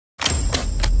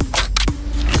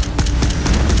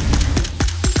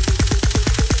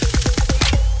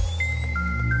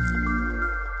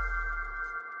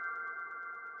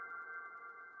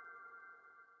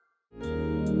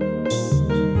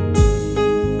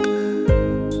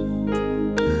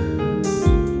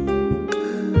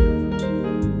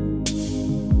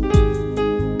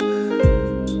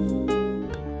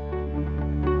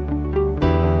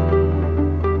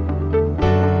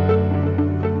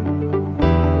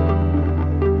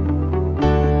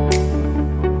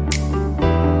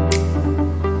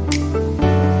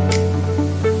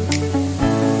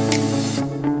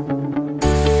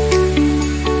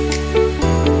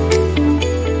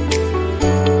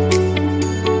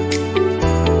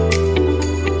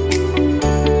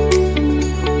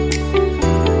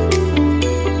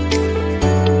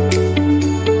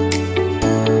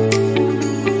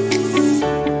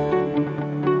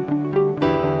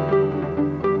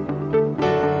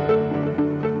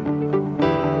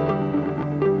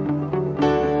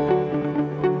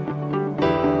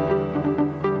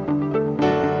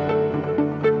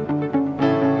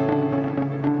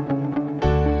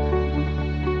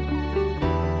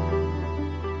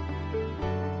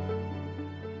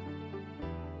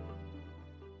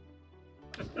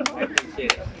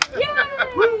Appreciate it. Yay!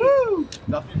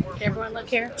 Can everyone look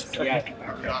here? Yeah.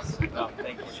 No,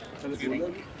 thank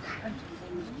you.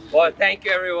 Well, thank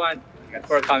you everyone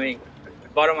for coming.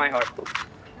 Bottom of my heart.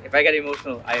 If I get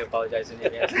emotional, I apologize in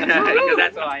advance because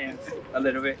that's how I am a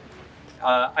little bit.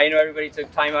 I know everybody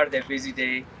took time out of their busy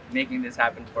day making this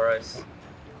happen for us.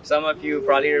 Some of you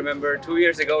probably remember 2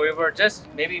 years ago we were just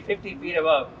maybe 50 feet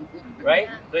above, right?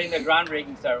 Doing the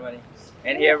groundbreaking ceremony.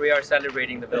 And here we are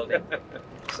celebrating the building.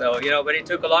 So, you know, but it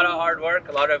took a lot of hard work,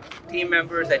 a lot of team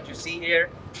members that you see here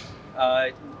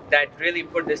that really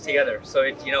put this together. So,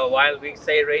 it, you know, while we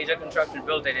say Raja Construction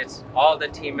built it, it's all the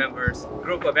team members,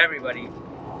 group of everybody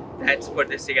that's put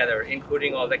this together,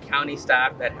 including all the county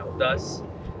staff that helped us.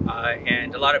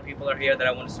 And a lot of people are here that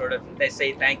I want to sort of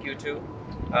say thank you to.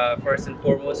 First and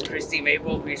foremost, Christy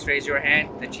Maple, please raise your hand,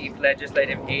 the Chief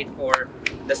Legislative Aide for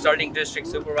the Starting District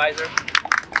Supervisor.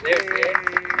 There she is.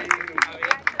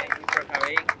 Thank you for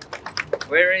coming.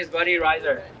 Where is Buddy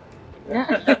Reiser?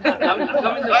 come in the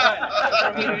front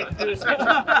for me to introduce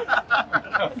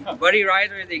you. Buddy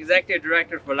Reiser is the Executive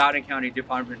Director for Loudon County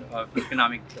Department of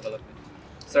Economic Development.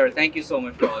 Sir, thank you so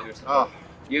much for all your support.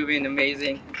 You've been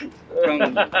amazing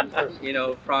from, you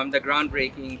know, from the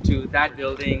groundbreaking to that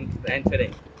building and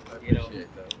today, you know.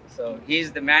 So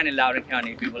he's the man in Loudon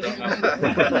County, people don't know.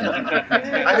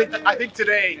 I think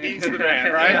today he's the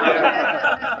man, right?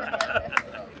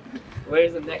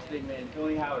 Where's the next big man?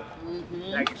 Tony Howard.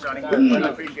 Thank you, Sonny. I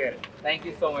appreciate it. Thank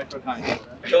you so much for coming.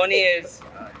 Tony is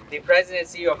the President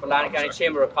and CEO of Loudon County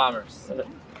Chamber of Commerce.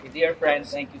 Dear friend,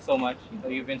 thank you so much. You know,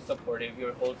 you've been supportive,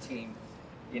 your whole team.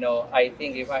 You know, I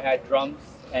think if I had drums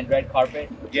and red carpet,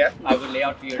 I would lay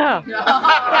out for your team.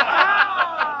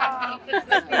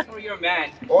 This for your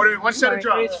man. Order one set of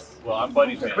drums. Well, I'm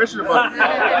Buddy's man. Chris is Buddy.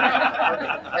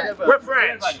 We're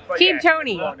friends. Team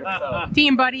Tony.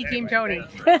 Team Buddy, Team Tony.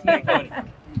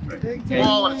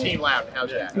 All on a team lab. How's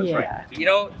that? Yeah. Right. You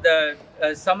know, the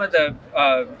some of the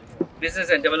business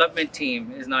and development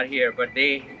team is not here, but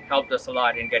they helped us a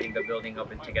lot in getting the building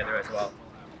up and together as well.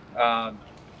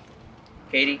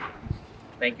 Katie,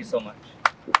 thank you so much.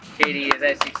 Katie is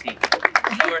SEC,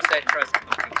 Somerset Trust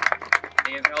Company.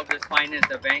 They have helped us finance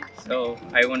the bank, so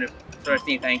I want to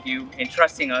firstly thank you in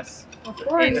trusting us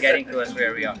in getting to us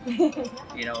where we are.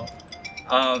 You know,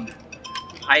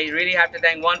 I really have to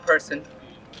thank one person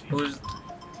who's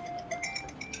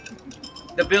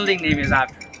the building name is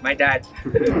after, my dad.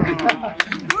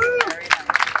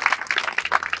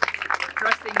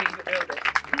 Trusting me to build it.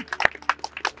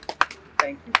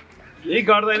 Thank you. He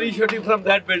got the initiative from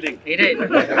that building. He did. He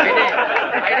did.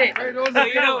 I did. So,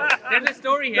 you know, there's a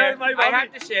story here. I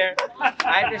have to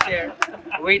share.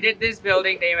 We did this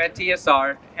building named at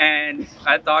TSR, and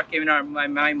a thought came in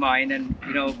my mind, and,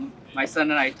 you know, my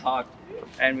son and I talked,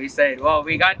 and we said, well,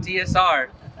 we got TSR,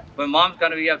 but mom's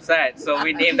going to be upset, so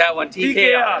we named that one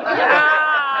TKR.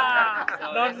 Yeah.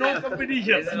 So no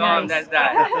competition. This is mom, that's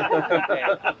that. Okay.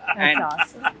 And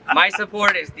That's awesome. my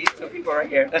support is these two people right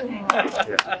here.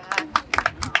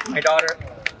 My daughter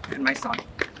and my son.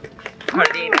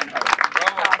 Hardeen.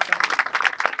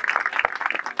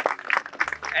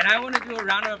 And I want to do a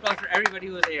round of applause for everybody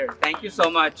who was here. Thank you so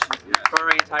much for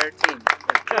our entire team.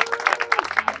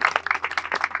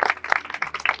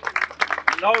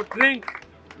 Now drink.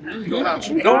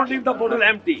 Don't leave the bottle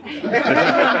empty.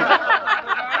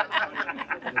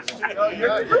 All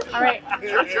right,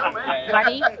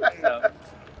 Buddy. So,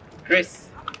 Chris.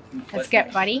 Let's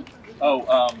get Buddy.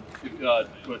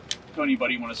 Tony,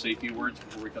 Buddy, want to say a few words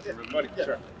before we cut the ribbon? Buddy,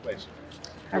 sure, please.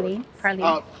 Carleen.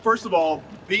 First of all,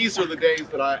 these are the days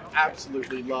that I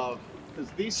absolutely love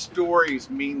because these stories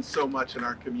mean so much in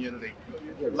our community.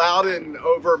 Loudon,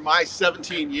 over my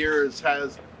 17 years,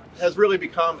 has really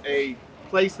become a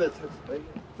place that's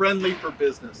friendly for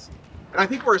business. And I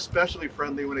think we're especially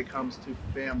friendly when it comes to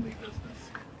family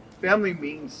business. Family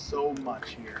means so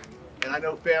much here. And I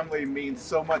know family means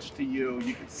so much to you.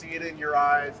 You can see it in your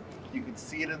eyes, you can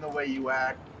see it in the way you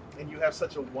act, and you have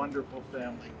such a wonderful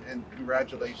family, and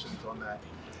congratulations on that.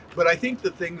 But I think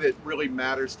the thing that really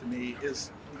matters to me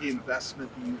is the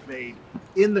investment that you've made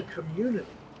in the community.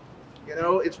 You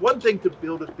know, it's one thing to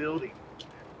build a building,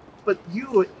 but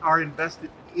you are invested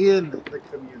in the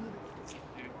community.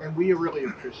 And we really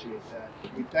appreciate that.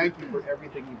 We thank you for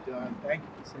everything you've done. Thank you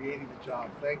for creating the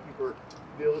job. Thank you for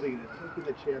building and taking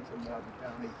the chance in Loudon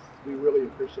County. We really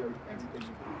appreciate everything you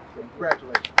do. So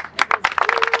congratulations.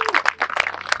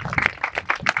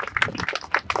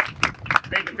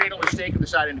 Made the fatal mistake of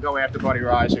deciding to go after Buddy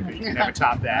Reiser. You can never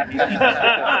top that.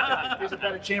 He's a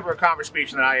better Chamber of Commerce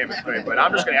speech than I am. But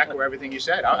I'm just going to echo everything you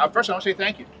said. First, I want to say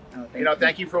thank you.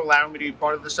 Thank you for allowing me to be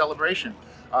part of the celebration.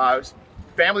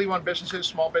 family-run businesses,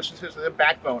 small businesses, are the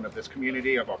backbone of this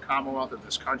community, of our Commonwealth, of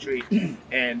this country.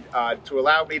 And to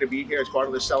allow me to be here as part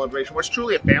of this celebration, which is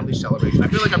truly a family celebration. I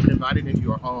feel like I've been invited into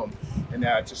your home and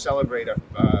to celebrate a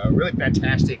really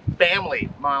fantastic family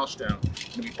milestone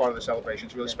and to be part of the celebration.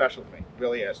 It's really special to me. It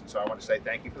really is. And so I want to say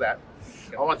thank you for that.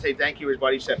 I want to say thank you, as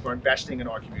Buddy said, for investing in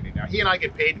our community. Now, he and I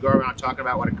get paid to go around talking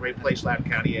about what a great place Loudon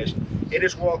County is. It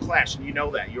is world class, and you know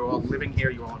that. You're all living here,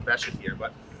 you're all invested here.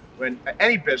 But when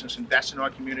any business invests in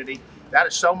our community, that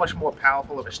is so much more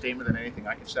powerful of a statement than anything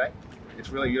I can say.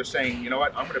 It's really, you're saying, you know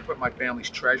what, I'm going to put my family's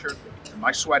treasure, and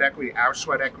my sweat equity, our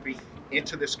sweat equity,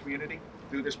 into this community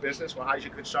through this business,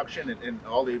 Wahaja Construction, and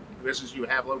all the businesses you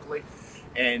have locally.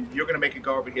 And you're going to make it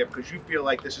go over here because you feel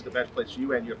like this is the best place for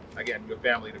you and your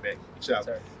family to be. So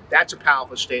that's a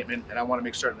powerful statement, and I want to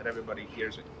make certain that everybody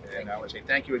hears it. And I want to say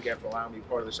thank you again for allowing me to be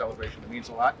part of the celebration. It means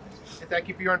a lot. And thank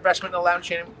you for your investment in the Loudon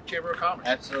Chamber of Commerce.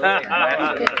 Absolutely.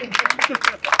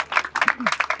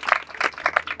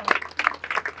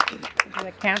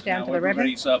 The countdown to the ribbon.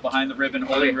 Everybody's behind the ribbon,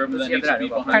 holding the ribbon that needs to be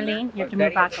behind. Arlene, you have to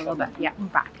move back a little bit. Yeah,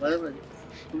 move back.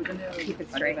 Keep it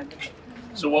straight.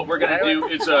 So what we're gonna do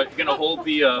is you're gonna hold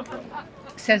the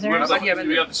Scissors. do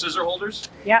we have the scissor holders?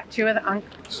 Yeah, two of the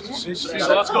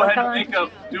So let's go ahead and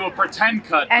do a pretend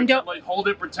cut. And pretend, like, hold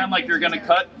it, pretend like you're gonna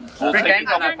cut. We'll take a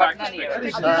couple practice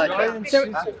pictures.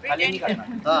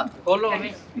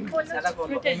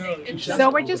 So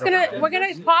we're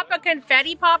gonna pop a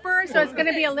confetti popper, so it's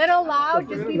gonna be a little loud.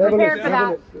 Just be prepared for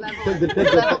that.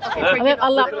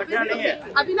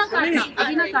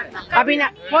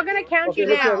 Abina, we're gonna count you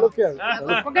down.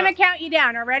 We're gonna count you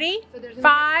down. Are ready?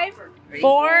 5,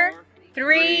 4,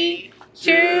 3,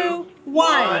 2,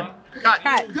 1.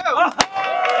 Cut. Go.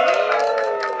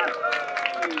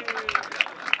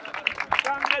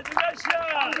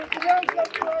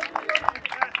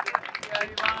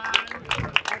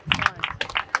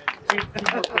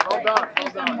 Well done. Well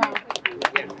done.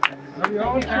 We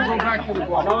all can go back to the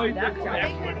board.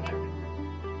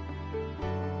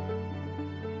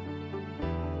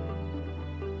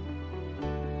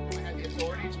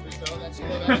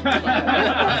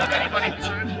 Anybody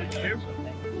concerned?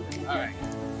 All right.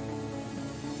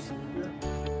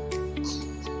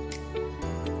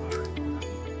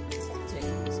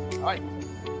 All right.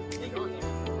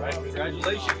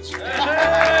 Congratulations.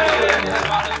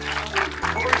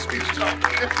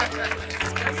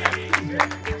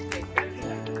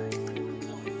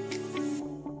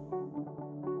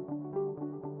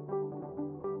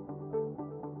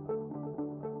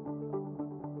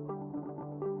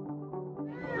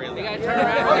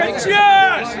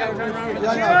 Cheers!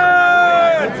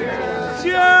 Cheers!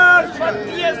 Cheers for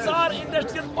TSR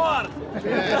Industrial Park!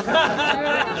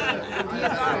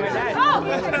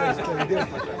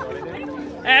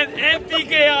 And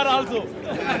MPKR also.